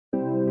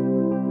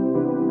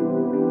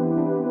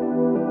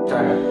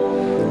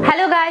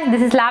Hello guys,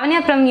 this is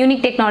Lavanya from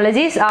UNIQ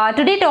Technologies.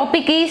 Today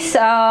topic is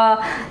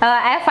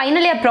a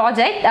final year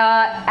project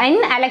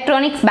in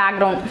electronics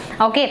background.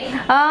 Okay,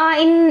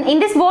 in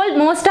this world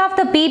most of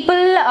the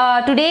people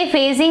today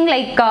facing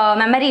like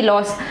memory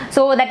loss.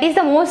 So that is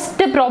the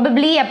most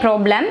probably a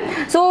problem.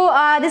 So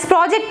this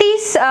project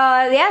is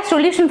a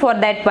solution for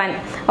that one.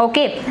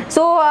 Okay,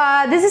 so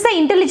this is the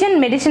intelligent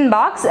medicine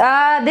box.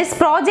 This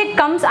project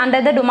comes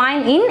under the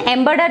domain in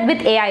embedded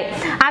with AI.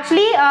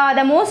 Actually,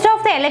 the most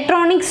of the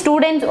electronic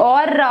students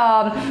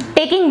are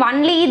taking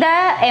only the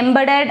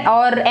embedded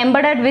or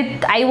embedded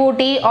with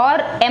IoT or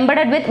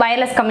embedded with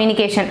wireless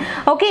communication.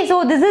 Okay,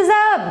 so this is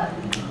a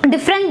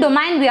different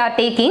domain we are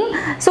taking.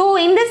 So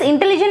in this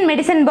intelligent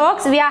medicine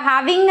box we are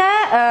having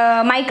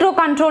a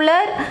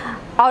microcontroller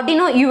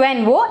Arduino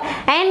UNO,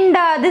 and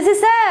this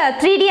is a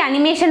 3D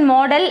animation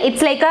model.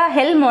 It's like a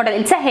HEL model,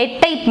 it's a head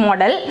type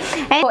model.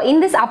 And in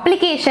this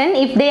application,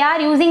 if they are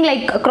using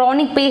like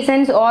chronic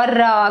patients or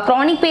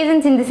chronic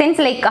patients in the sense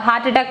like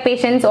heart attack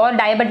patients or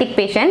diabetic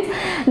patients,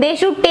 they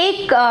should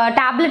take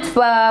tablets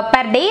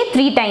per day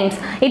 3 times.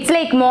 It's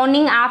like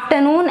morning,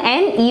 afternoon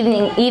and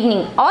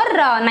evening or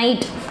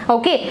night.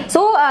 Okay,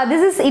 so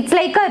it's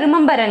like a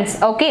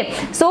remembrance. Okay,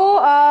 so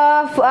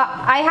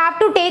I have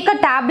to take a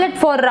tablet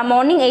for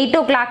morning 8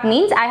 o'clock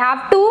means I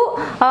have to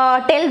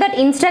tell that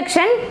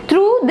instruction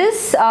through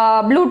this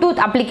Bluetooth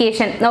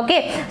application.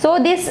 Okay, so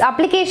this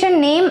application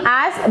name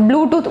as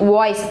Bluetooth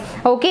voice.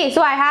 Okay,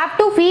 so I have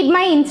to feed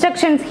my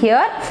instructions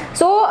here.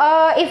 So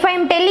if I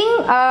am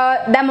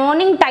telling the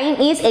morning time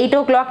is 8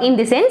 o'clock in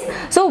the sense,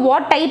 so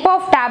what type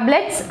of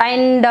tablets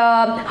and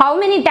how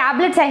many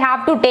tablets I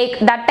have to take,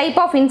 that type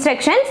of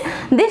instructions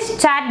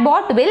this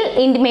chatbot will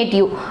intimate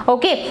you.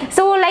 Okay,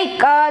 so like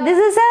this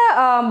is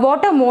a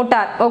water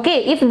motor.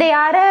 Okay, if they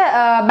are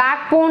a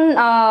backbone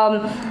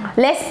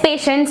less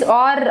patients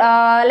or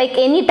like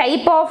any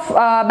type of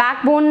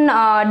backbone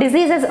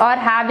diseases are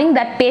having,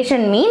 that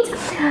patient means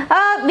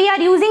we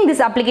are using this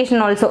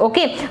application also.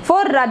 Okay,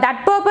 for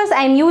that purpose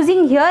I am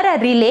using here a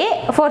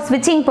relay for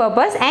switching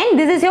purpose, and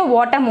this is your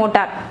water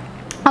motor.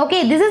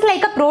 Okay, this is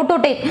like a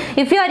prototype.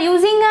 If you are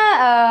using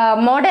a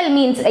model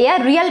means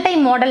a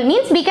real-time model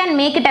means we can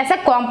make it as a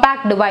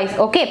compact device.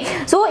 Okay,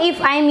 so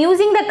if I am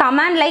using the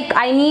command like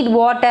I need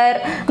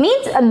water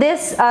means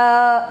this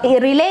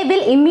relay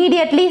will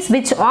immediately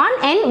switch on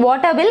and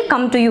water will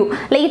come to you.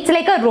 Like it's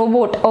like a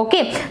robot.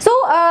 Okay, so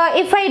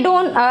if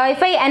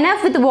I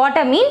enough with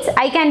water means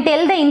I can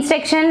tell the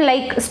instruction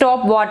like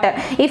stop water.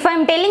 If I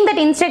am telling that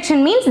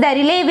instruction means the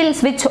relay will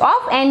switch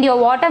off and your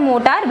water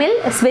motor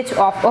will switch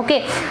off.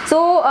 Okay,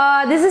 so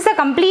this is the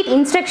complete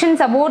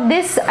instructions about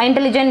this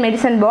intelligent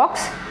medicine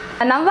box.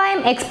 Now I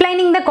am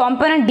explaining the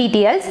component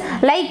details.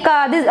 Like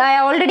this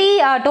I already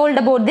told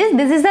about this.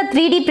 This is a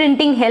 3D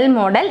printing HEL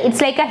model.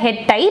 It's like a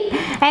head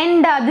type,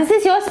 and this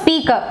is your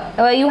speaker.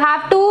 You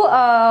have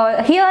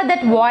to hear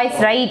that voice,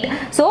 right?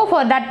 So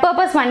for that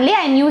purpose only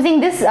I am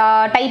using this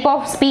type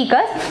of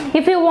speakers.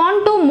 If you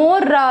want to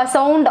more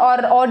sound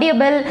or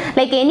audible,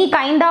 like any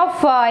kind of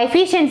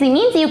efficiency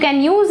means you can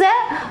use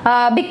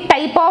a big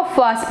type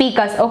of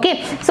speakers.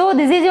 Okay, so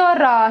this is your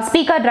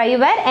speaker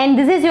driver, and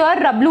this is your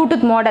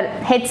Bluetooth model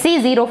HC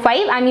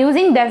 05. I'm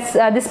using this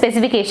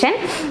specification,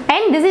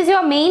 and this is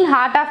your main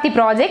heart of the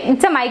project.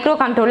 It's a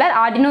microcontroller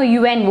Arduino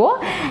UNO,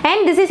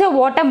 and this is your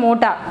water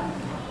motor.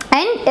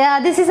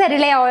 And this is a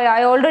relay.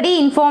 I already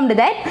informed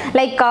that,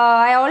 like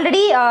I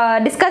already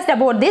discussed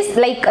about this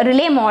like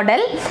relay model,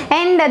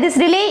 and this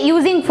relay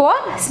using for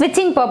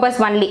switching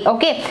purpose only.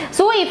 Okay,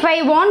 so if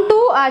I want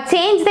to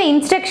change the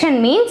instruction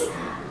means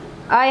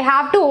I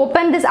have to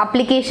open this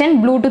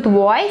application Bluetooth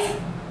voice.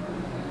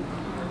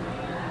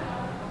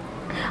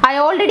 I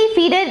already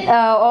feeded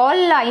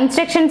all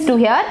instructions to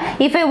here.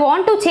 If I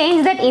want to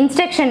change that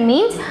instruction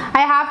means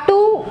I have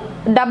to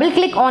double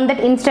click on that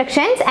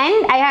instructions,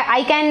 and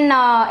I can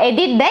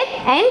edit that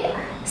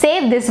and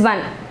save this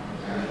one.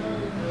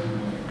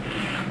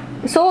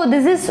 So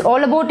this is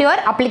all about your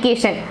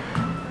application.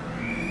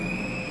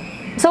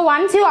 So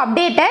once you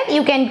update it,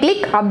 you can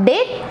click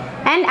update,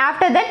 and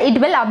after that it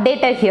will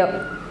update it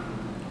here.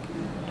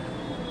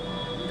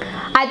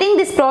 I think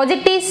this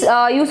project is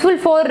useful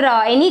for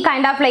any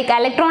kind of like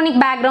electronic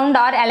background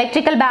or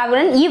electrical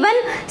background. Even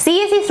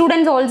CSE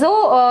students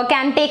also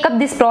can take up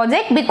this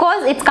project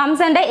because it comes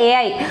under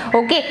AI.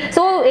 Okay,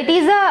 so it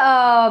is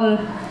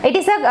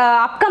a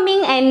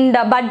upcoming and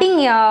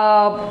budding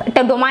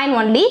domain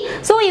only.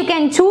 So you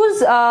can choose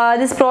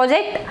this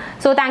project.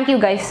 So thank you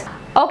guys.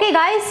 Okay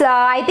guys,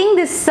 I think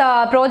this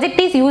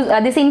project is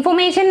this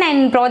information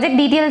and project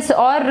details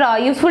are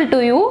useful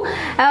to you.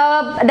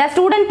 The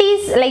student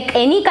is like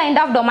any kind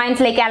of domains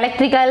like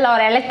electrical or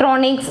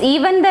electronics,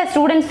 even the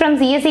students from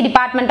CSE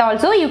department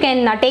also you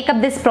can take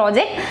up this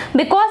project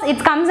because it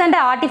comes under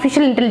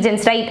artificial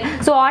intelligence, right?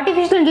 So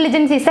artificial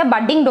intelligence is a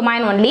budding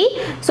domain only.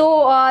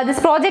 So this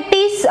project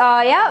is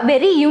a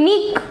very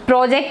unique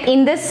project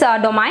in this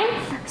domain.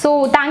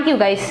 So thank you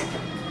guys.